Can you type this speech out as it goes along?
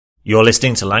You're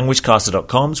listening to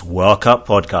LanguageCaster.com's World Cup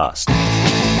podcast.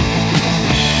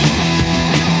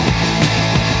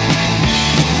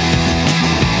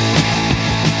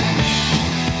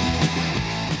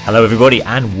 Hello everybody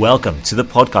and welcome to the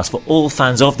podcast for all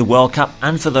fans of the World Cup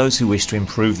and for those who wish to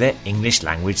improve their English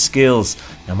language skills.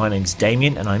 Now my name's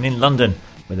Damien and I'm in London,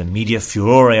 where the media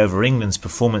furore over England's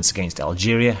performance against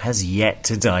Algeria has yet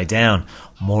to die down.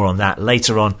 More on that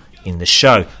later on in the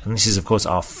show, and this is of course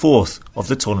our fourth of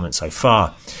the tournament so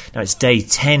far. Now it's day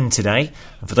 10 today,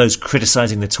 and for those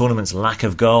criticising the tournament's lack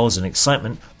of goals and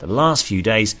excitement, the last few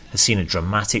days has seen a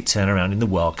dramatic turnaround in the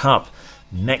World Cup.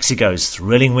 Mexico's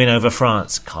thrilling win over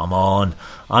France, come on,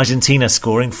 Argentina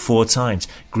scoring 4 times,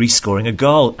 Greece scoring a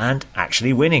goal and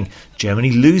actually winning, Germany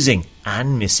losing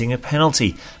and missing a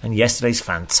penalty, and yesterday's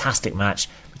fantastic match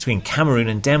between Cameroon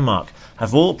and Denmark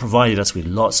have all provided us with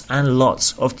lots and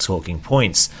lots of talking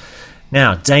points.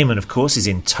 Now, Damon, of course, is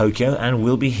in Tokyo and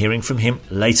we'll be hearing from him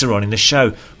later on in the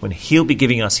show when he'll be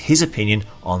giving us his opinion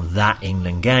on that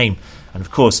England game. And of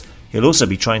course, he'll also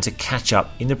be trying to catch up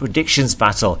in the predictions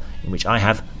battle, in which I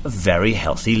have a very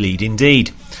healthy lead indeed.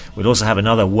 We'll also have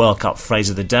another World Cup phrase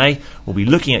of the day, we'll be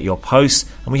looking at your posts,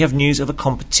 and we have news of a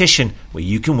competition where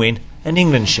you can win an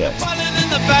England shirt.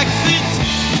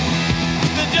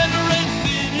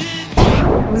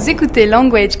 Vous écoutez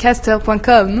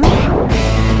LanguageCaster.com.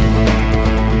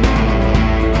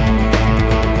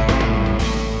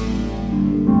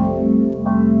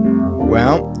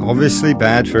 Well, obviously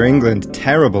bad for England,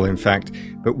 terrible in fact,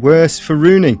 but worse for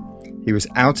Rooney. He was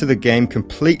out of the game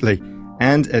completely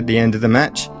and at the end of the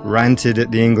match ranted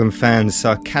at the England fans,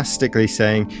 sarcastically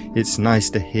saying, "It's nice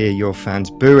to hear your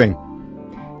fans booing."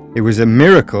 It was a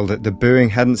miracle that the booing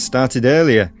hadn't started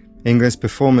earlier. England's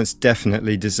performance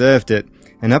definitely deserved it,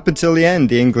 and up until the end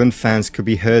the England fans could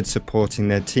be heard supporting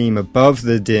their team above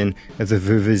the din of the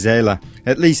Vuvuzela.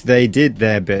 At least they did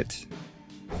their bit.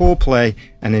 Poor play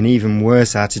and an even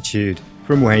worse attitude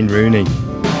from Wayne Rooney.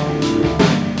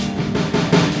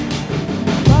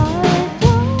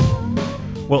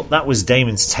 Well, that was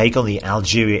Damon's take on the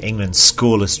Algeria-England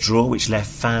scoreless draw, which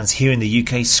left fans here in the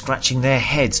UK scratching their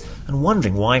heads and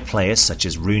wondering why players such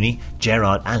as Rooney,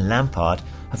 Gerrard and Lampard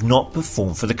have not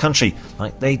performed for the country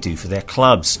like they do for their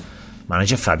clubs.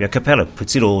 Manager Fabio Capello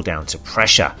puts it all down to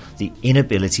pressure. The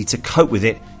inability to cope with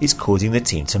it is causing the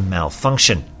team to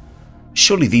malfunction.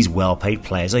 Surely these well-paid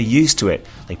players are used to it.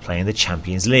 They play in the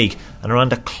Champions League and are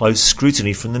under close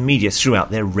scrutiny from the media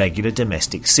throughout their regular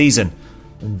domestic season.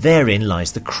 And therein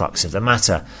lies the crux of the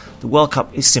matter. The World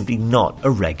Cup is simply not a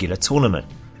regular tournament.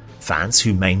 Fans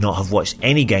who may not have watched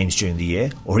any games during the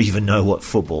year or even know what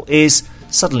football is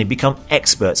suddenly become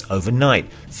experts overnight,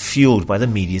 fueled by the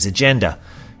media's agenda.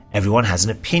 Everyone has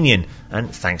an opinion, and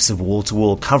thanks to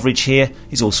wall-to-wall coverage here,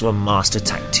 is also a master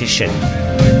tactician.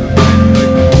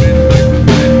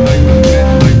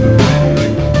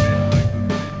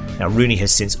 Now, Rooney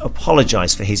has since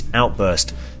apologised for his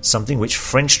outburst, something which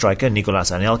French striker Nicolas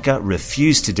Anelka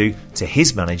refused to do to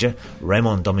his manager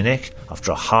Raymond Domenech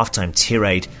after a half-time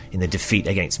tirade in the defeat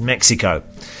against Mexico.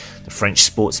 The French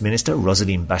sports minister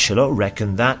Roselyne Bachelot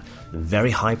reckoned that the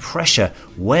very high pressure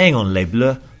weighing on Les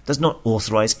Bleus does not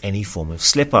authorise any form of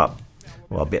slip-up.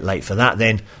 Well, a bit late for that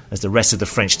then, as the rest of the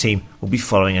French team will be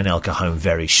following Anelka home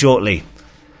very shortly.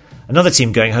 Another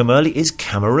team going home early is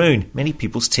Cameroon, many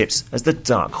people's tips as the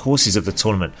dark horses of the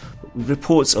tournament. But with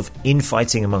reports of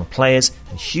infighting among players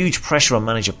and huge pressure on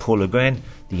manager Paul Le Guen,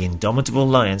 the indomitable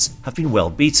Lions have been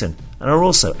well beaten and are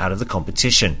also out of the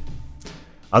competition.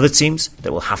 Other teams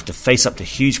that will have to face up to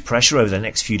huge pressure over the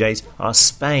next few days are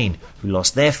Spain, who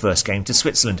lost their first game to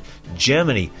Switzerland,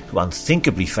 Germany, who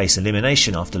unthinkably face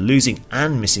elimination after losing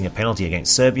and missing a penalty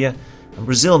against Serbia, and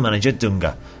Brazil manager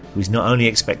Dunga, who is not only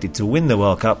expected to win the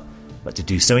World Cup, but to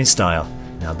do so in style.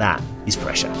 Now that is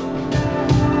pressure.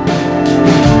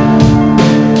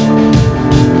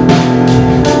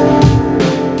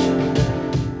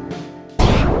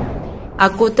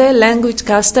 Ακούτε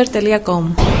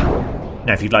languagecaster.com.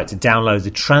 Now, if you'd like to download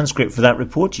the transcript for that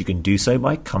report, you can do so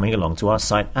by coming along to our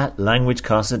site at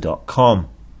languagecaster.com.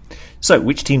 So,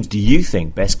 which teams do you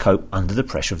think best cope under the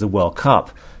pressure of the World Cup?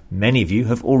 Many of you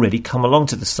have already come along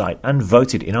to the site and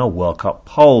voted in our World Cup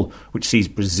poll, which sees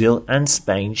Brazil and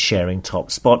Spain sharing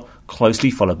top spot, closely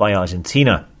followed by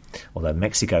Argentina, although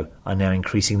Mexico are now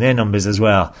increasing their numbers as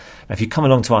well. Now, if you come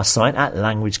along to our site at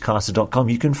languagecaster.com,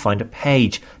 you can find a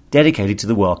page dedicated to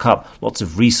the World Cup. Lots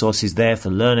of resources there for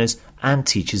learners and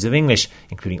teachers of English,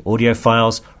 including audio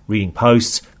files, reading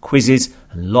posts, quizzes,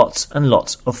 and lots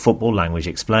of football language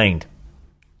explained.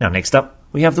 Now, next up,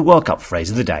 we have the World Cup phrase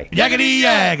of the day. Yakety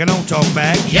yak, and don't talk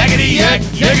back. Yakety yak,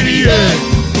 yakety yak.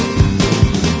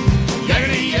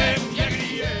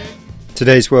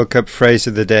 Today's World Cup phrase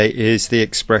of the day is the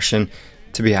expression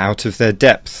to be out of their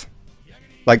depth.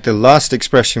 Like the last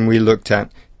expression we looked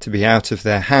at, to be out of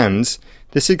their hands,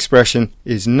 this expression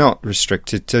is not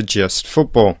restricted to just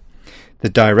football. The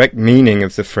direct meaning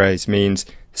of the phrase means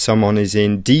someone is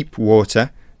in deep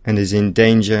water and is in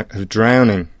danger of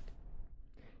drowning.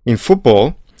 In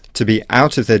football, to be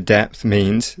out of their depth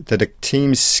means that a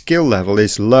team's skill level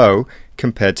is low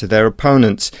compared to their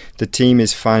opponents. The team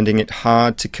is finding it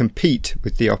hard to compete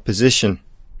with the opposition.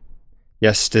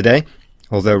 Yesterday,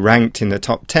 although ranked in the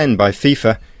top 10 by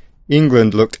FIFA,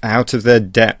 England looked out of their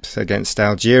depth against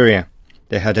Algeria.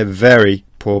 They had a very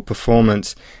poor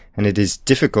performance, and it is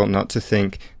difficult not to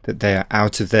think that they are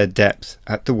out of their depth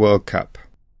at the World Cup.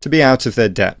 To be out of their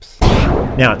depth.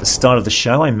 Now, at the start of the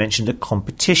show, I mentioned a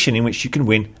competition in which you can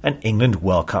win an England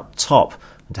World Cup top.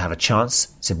 And to have a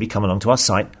chance, simply come along to our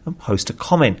site and post a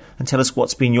comment and tell us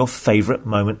what's been your favourite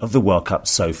moment of the World Cup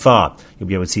so far. You'll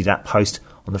be able to see that post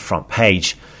on the front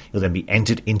page. You'll then be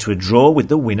entered into a draw with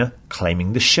the winner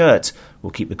claiming the shirt.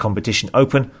 We'll keep the competition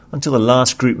open until the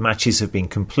last group matches have been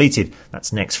completed.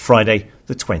 That's next Friday,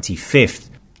 the 25th.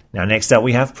 Now, next up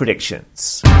we have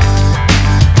predictions.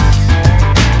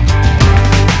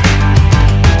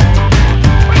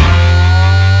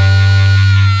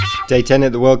 Day 10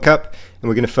 at the World Cup, and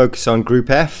we're going to focus on Group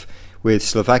F with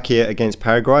Slovakia against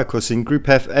Paraguay. Of course, in Group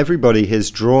F, everybody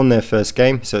has drawn their first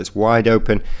game, so it's wide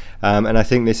open. And I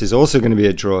think this is also going to be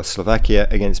a draw. Slovakia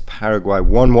against Paraguay,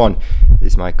 1-1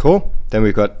 is my call. Then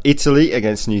we've got Italy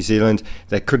against New Zealand.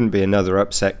 There couldn't be another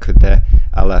upset, could there?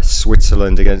 A la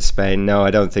Switzerland against Spain. No,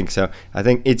 I don't think so. I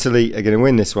think Italy are going to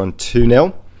win this one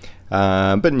 2-0.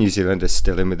 But New Zealand are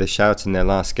still in with a shout in their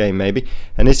last game maybe,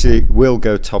 and Italy will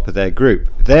go top of their group.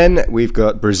 Then we've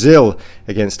got Brazil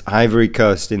against Ivory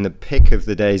Coast in the pick of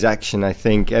the day's action. I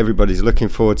think everybody's looking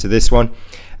forward to this one,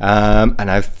 and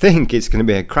I think it's going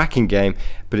to be a cracking game,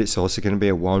 but it's also going to be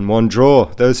a 1-1 draw.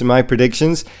 Those are my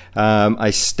predictions. I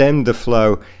stemmed the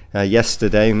flow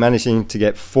yesterday, managing to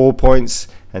get 4 points,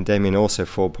 and Damien also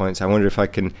 4 points. I wonder if I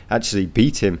can actually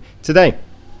beat him today.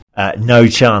 No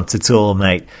chance at all,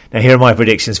 mate. Now, here are my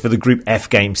predictions for the Group F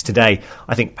games today.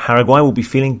 I think Paraguay will be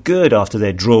feeling good after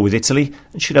their draw with Italy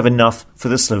and should have enough for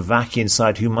the Slovakian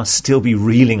side, who must still be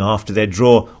reeling after their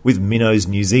draw with Minnows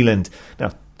New Zealand.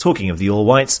 Now, talking of the All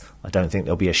Whites, I don't think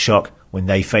there'll be a shock when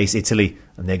they face Italy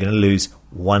and they're going to lose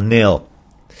 1-0.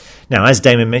 Now, as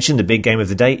Damon mentioned, the big game of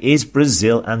the day is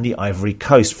Brazil and the Ivory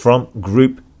Coast from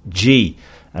Group G.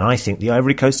 And I think the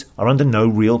Ivory Coast are under no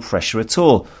real pressure at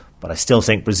all. But I still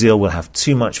think Brazil will have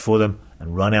too much for them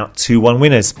and run out 2-1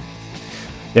 winners.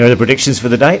 There are the predictions for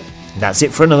the day. That's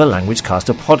it for another Language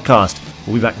Caster podcast.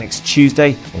 We'll be back next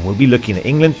Tuesday and we'll be looking at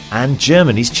England and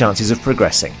Germany's chances of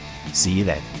progressing. See you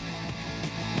then.